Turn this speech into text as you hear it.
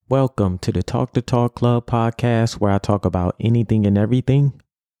Welcome to the Talk to Talk Club podcast where I talk about anything and everything.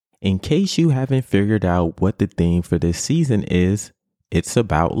 In case you haven't figured out what the theme for this season is, it's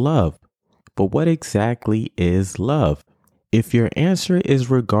about love. But what exactly is love? If your answer is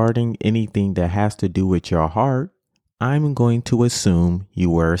regarding anything that has to do with your heart, I'm going to assume you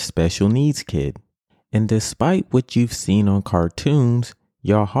were a special needs kid. And despite what you've seen on cartoons,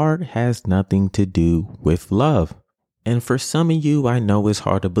 your heart has nothing to do with love. And for some of you, I know it's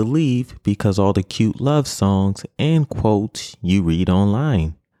hard to believe because all the cute love songs and quotes you read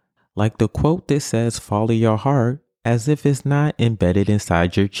online. Like the quote that says, follow your heart, as if it's not embedded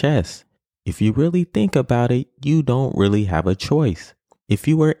inside your chest. If you really think about it, you don't really have a choice. If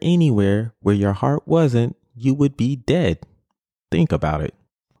you were anywhere where your heart wasn't, you would be dead. Think about it.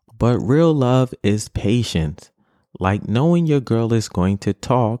 But real love is patience. Like knowing your girl is going to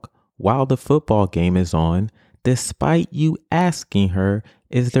talk while the football game is on, despite you asking her,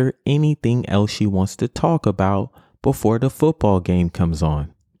 is there anything else she wants to talk about before the football game comes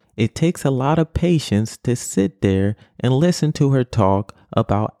on? It takes a lot of patience to sit there and listen to her talk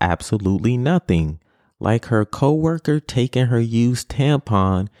about absolutely nothing, like her coworker taking her used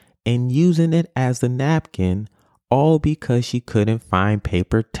tampon and using it as a napkin, all because she couldn't find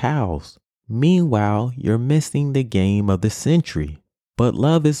paper towels. Meanwhile, you're missing the game of the century. But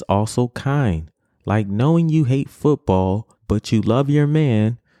love is also kind, like knowing you hate football, but you love your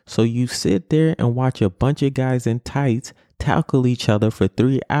man, so you sit there and watch a bunch of guys in tights tackle each other for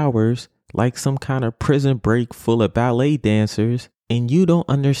 3 hours like some kind of prison break full of ballet dancers, and you don't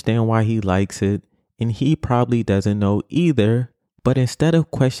understand why he likes it, and he probably doesn't know either, but instead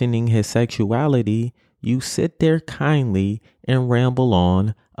of questioning his sexuality, you sit there kindly and ramble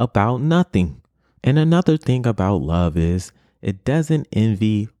on about nothing. And another thing about love is it doesn't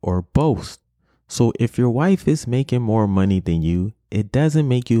envy or boast. So if your wife is making more money than you, it doesn't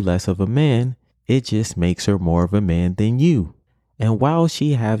make you less of a man. It just makes her more of a man than you. And while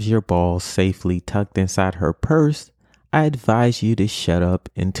she has your balls safely tucked inside her purse, I advise you to shut up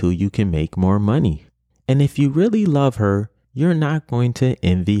until you can make more money. And if you really love her, you're not going to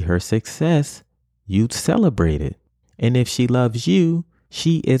envy her success. You'd celebrate it. And if she loves you,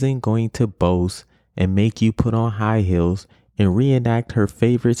 she isn't going to boast and make you put on high heels and reenact her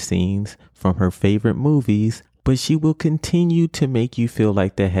favorite scenes from her favorite movies, but she will continue to make you feel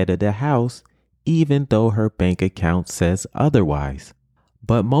like the head of the house, even though her bank account says otherwise.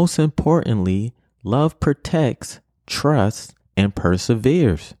 But most importantly, love protects, trusts, and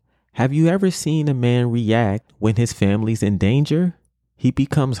perseveres. Have you ever seen a man react when his family's in danger? He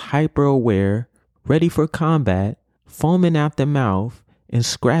becomes hyper aware, ready for combat, foaming at the mouth, and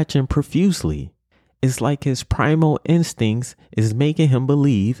scratching profusely. It's like his primal instincts is making him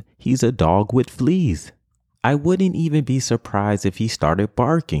believe he's a dog with fleas. I wouldn't even be surprised if he started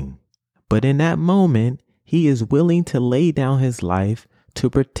barking. But in that moment, he is willing to lay down his life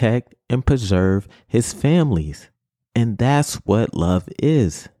to protect and preserve his families. And that's what love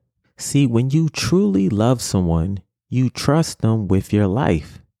is. See, when you truly love someone, you trust them with your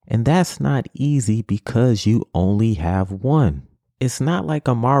life. And that's not easy because you only have one. It's not like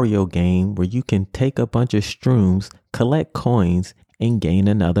a Mario game where you can take a bunch of shrooms, collect coins, and gain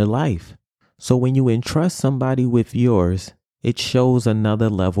another life. So when you entrust somebody with yours, it shows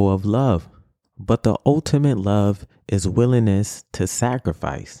another level of love. But the ultimate love is willingness to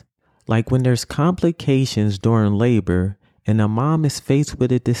sacrifice. Like when there's complications during labor and a mom is faced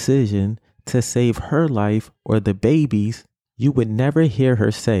with a decision to save her life or the baby's, you would never hear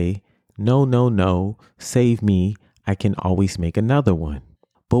her say, no, save me. I can always make another one.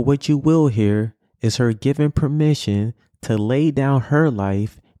 But what you will hear is her giving permission to lay down her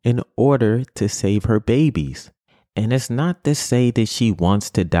life in order to save her babies. And it's not to say that she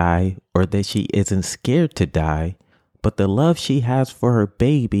wants to die or that she isn't scared to die, but the love she has for her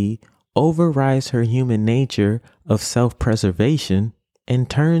baby overrides her human nature of self-preservation and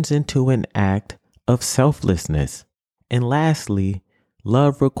turns into an act of selflessness. And lastly,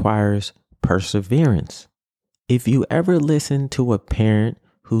 love requires perseverance. If you ever listen to a parent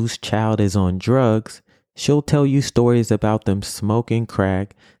whose child is on drugs, she'll tell you stories about them smoking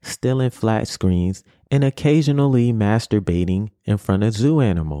crack, stealing flat screens, and occasionally masturbating in front of zoo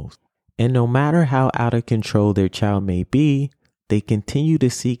animals. And no matter how out of control their child may be, they continue to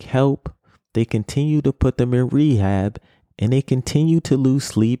seek help, they continue to put them in rehab, and they continue to lose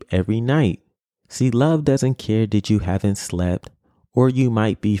sleep every night. See, love doesn't care that you haven't slept, or you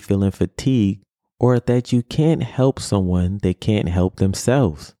might be feeling fatigued, or that you can't help someone that can't help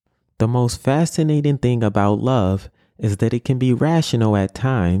themselves. The most fascinating thing about love is that it can be rational at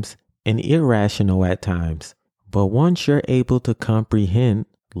times and irrational at times. But once you're able to comprehend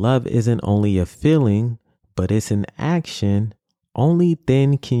Love isn't only a feeling, but it's an action. Only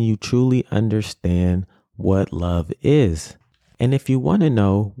then can you truly understand what love is. And if you want to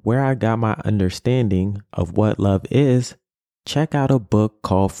know where I got my understanding of what love is, check out a book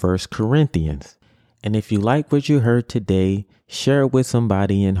called 1 Corinthians. And if you like what you heard today, share it with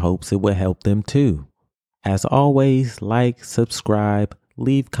somebody in hopes it will help them too. As always, like, subscribe,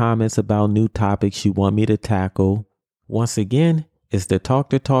 leave comments about new topics you want me to tackle. Once again, it's the Talk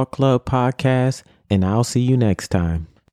the Talk Club podcast, and I'll see you next time.